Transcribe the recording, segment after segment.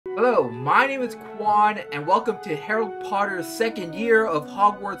Hello, my name is Quan, and welcome to Harold Potter's second year of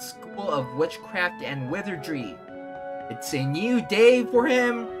Hogwarts School of Witchcraft and Wizardry. It's a new day for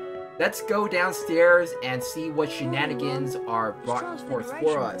him. Let's go downstairs and see what shenanigans are brought forth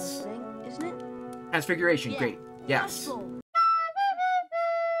for us. Isn't it? Transfiguration, great. Yes.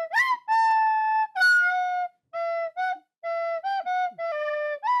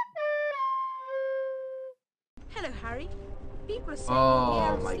 Hello, Harry. People are saying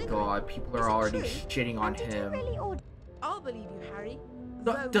Oh the my god, people are already shitting on him. I'll believe you, Harry.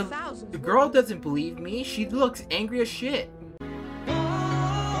 The girl doesn't believe me. She looks angry as shit.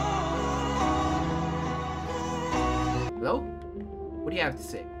 Hello? What do you have to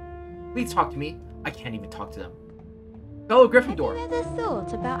say? Please talk to me. I can't even talk to them. Fellow Gryffindor. Have you ever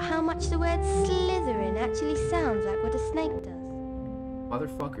thought about how much the word Slytherin actually sounds like what a snake does?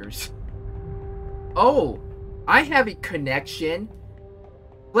 Motherfuckers. Oh! I have a connection.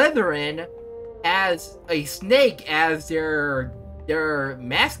 Slytherin as a snake as their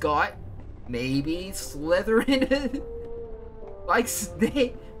mascot. Maybe Slytherin like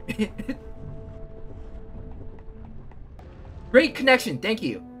snake. Great connection, thank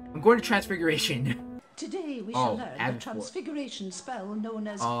you. I'm going to Transfiguration. Today we shall learn the transfiguration spell known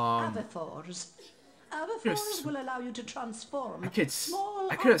as Avifors. Avifors will allow you to transform I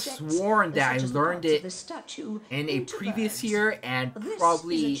could have sworn that I learned it in a previous year and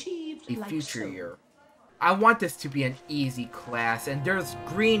probably a future year. I want this to be an easy class, and there's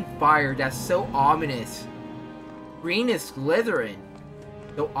green fire that's so ominous. Green is Slytherin,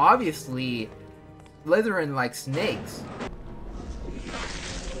 so obviously Slytherin likes snakes.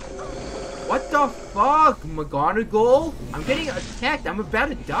 What the fuck, McGonagall? I'm getting attacked. I'm about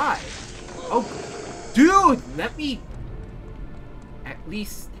to die. Oh, dude, let me at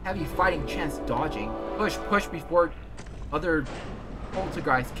least have you fighting chance dodging. Push, push before other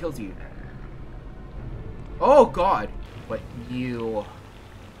poltergeist kills you. Oh god, but you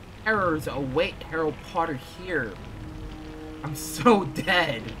terrors await Harold Potter here. I'm so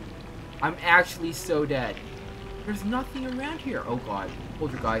dead. I'm actually so dead. There's nothing around here. Oh god,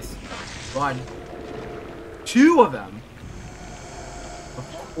 poltergeist, run. Two of them.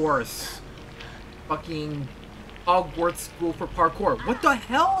 Of course. Fucking Hogwarts School for Parkour. What the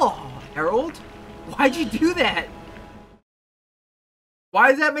hell, Harold? Why'd you do that?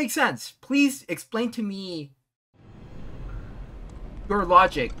 Why does that make sense? Please explain to me your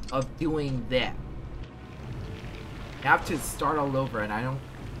logic of doing that. I have to start all over and I don't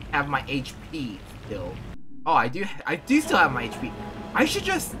have my HP still. Oh, I do still have my HP. I should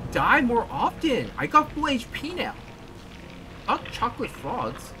just die more often. I got full HP now. Fuck chocolate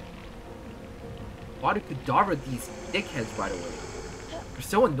frogs. Why do Kadabra these dickheads right away? They're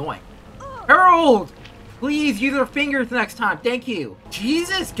so annoying. Harold! Please use your fingers next time. Thank you.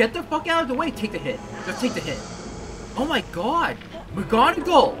 Jesus, get the fuck out of the way. Take the hit. Just take the hit. Oh my god.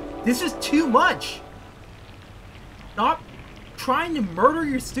 McGonagall! This is too much. Stop trying to murder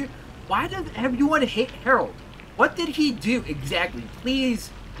your student. Why does everyone hate Harold? What did he do exactly?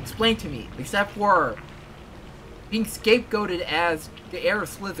 Please explain to me. Except for being scapegoated as the heir of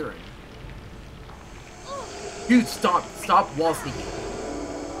Slytherin. Dude, stop. Stop wall sneaking.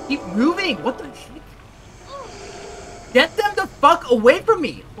 Keep moving. What the shit? Get them the fuck away from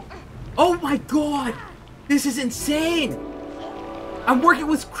me. Oh my god. This is insane. I'm working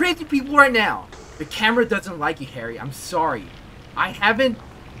with crazy people right now. The camera doesn't like you, Harry. I'm sorry. I haven't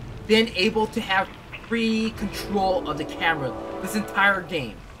been able to have free control of the camera this entire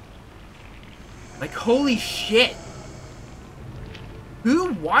game. Like, holy shit.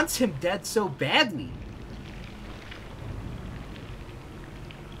 Who wants him dead so badly?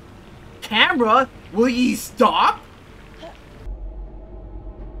 Camera, will ye stop?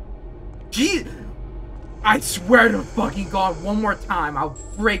 Gee, I swear to fucking god, one more time, I'll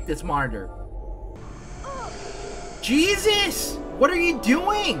break this monitor. Jesus! What are you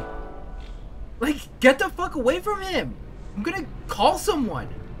doing? Like, get the fuck away from him! I'm gonna call someone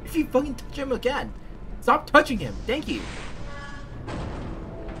if you fucking touch him again. Stop touching him, thank you.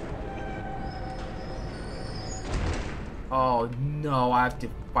 Oh no, I have to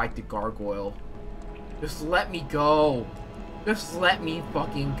fight the gargoyle. Just let me go. Just let me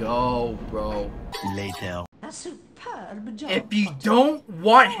fucking go, bro. Later. A superb job. If you don't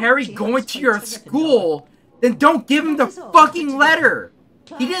want Harry going to your school, then don't give him the fucking letter.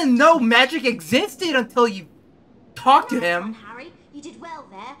 He didn't know magic existed until you talked to him. Harry, you did well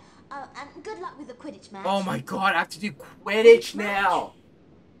there. And good luck with the Quidditch match. Oh my god, I have to do Quidditch now.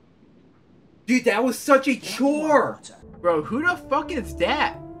 Dude, that was such a chore. Bro, who the fuck is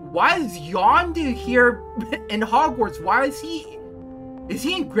that? Why is Yondu here in Hogwarts? Why is he Is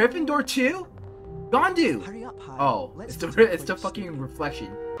he in Gryffindor too? Yondu! Hurry up, Harry. Oh, Let's it's get to the Quidditch. fucking reflection.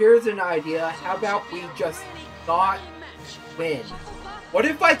 Here's an idea. How about we just not win? What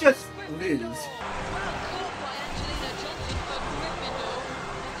if I just lose?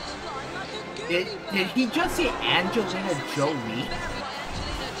 Did he just say Angelina Jolie?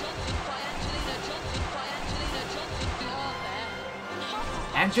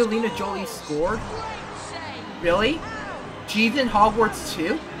 Angelina Jolie scored? Really? She's in Hogwarts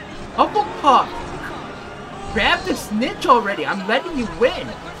too? Hufflepuff! Grab the snitch already! I'm letting you win!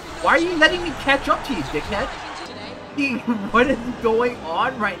 Why are you letting me catch up to you, dickhead? What is going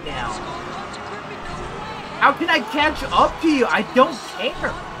on right now? How can I catch up to you? I don't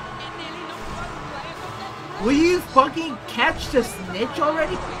care! Will you fucking catch the snitch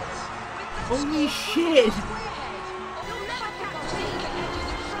already? Holy shit!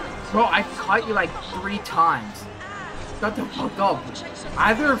 Bro, I caught you like 3 times. Shut the fuck up.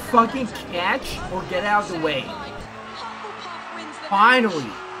 Either fucking catch or get out of the way. Finally!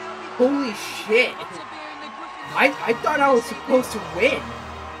 Holy shit! I thought I was supposed to win.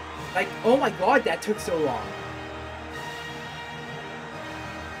 Like, oh my god, that took so long.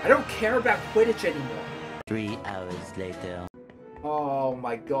 I don't care about Quidditch anymore. 3 hours later. Oh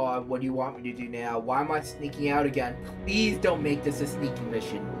my god, what do you want me to do now? Why am I sneaking out again? Please don't make this a sneaking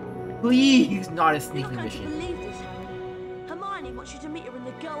mission. Please, not a sneaking mission. Believe this, Harry. Hermione wants you to meet her in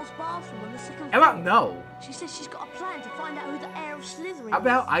the girls' bathroom on the second floor. How about no? She says she's got a plan to find out who the heir of Slytherin is. How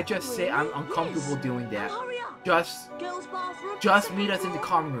about I just say I'm Really? uncomfortable Yes. doing that? Hurry up. Just Girls' bathroom. Just meet us in the second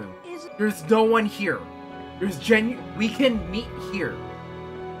common room. floor is- There's no one here. We can meet here.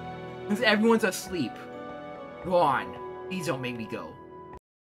 Because everyone's asleep. Go on. Please don't make me go.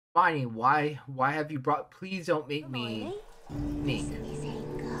 Bonnie, why have you brought... Please don't make me sneak.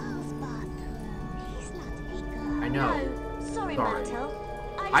 I know. No, sorry, Sorry. Mantle.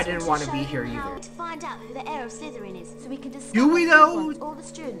 I didn't want to be here how either. to find out who the heir of Slytherin is, so we can discover Do we who though? wants all the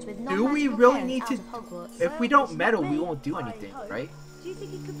students with Do we non-magical really parents need out to... of Hogwarts. If we don't meddle, we won't do anything, right? Do you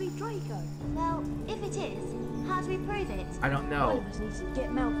think it could be Draco? Well, if it is, how do we prove it? I don't One know. of us needs to get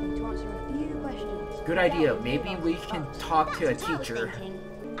Malfoy to answer a few questions. Good idea. Maybe we can talk to a That's what I was teacher. thinking.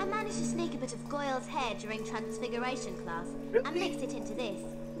 I managed to sneak a bit of Goyle's hair during Transfiguration class and Really? mixed it into this.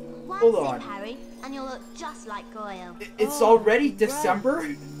 One Hold sip, on. Harry, and you'll look just like Goyle. It's already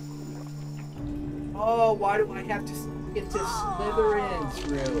December? Oh, why do I have to get to Slytherin's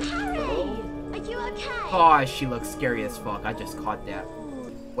room? Harry, Oh? are you okay? Oh, she looks scary as fuck. I just caught that.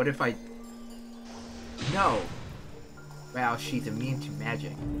 What if I... No. Wow, she's immune to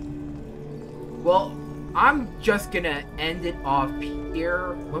magic. Well, I'm just gonna end it off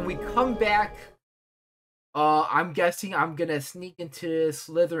here. When we come back, I'm guessing I'm gonna sneak into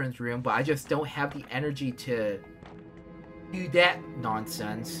Slytherin's room, but I just don't have the energy to do that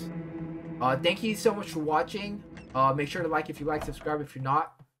nonsense. Thank you so much for watching. Make sure to like if you like, subscribe if you're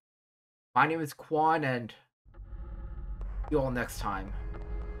not. My name is Quan, and see you all next time.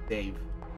 Dave.